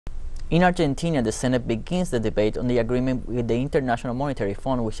In Argentina, the Senate begins the debate on the agreement with the International Monetary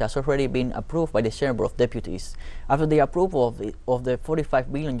Fund, which has already been approved by the Chamber of Deputies. After the approval of the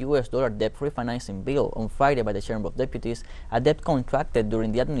 $45 billion debt refinancing bill on Friday by the Chamber of Deputies, a debt contracted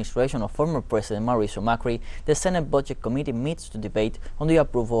during the administration of former President Mauricio Macri, the Senate Budget Committee meets to debate on the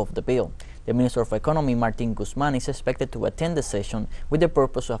approval of the bill. The Minister of Economy, Martin Guzman, is expected to attend the session with the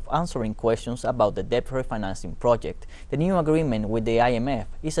purpose of answering questions about the debt refinancing project. The new agreement with the IMF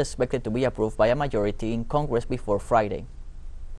is expected to be approved by a majority in Congress before Friday.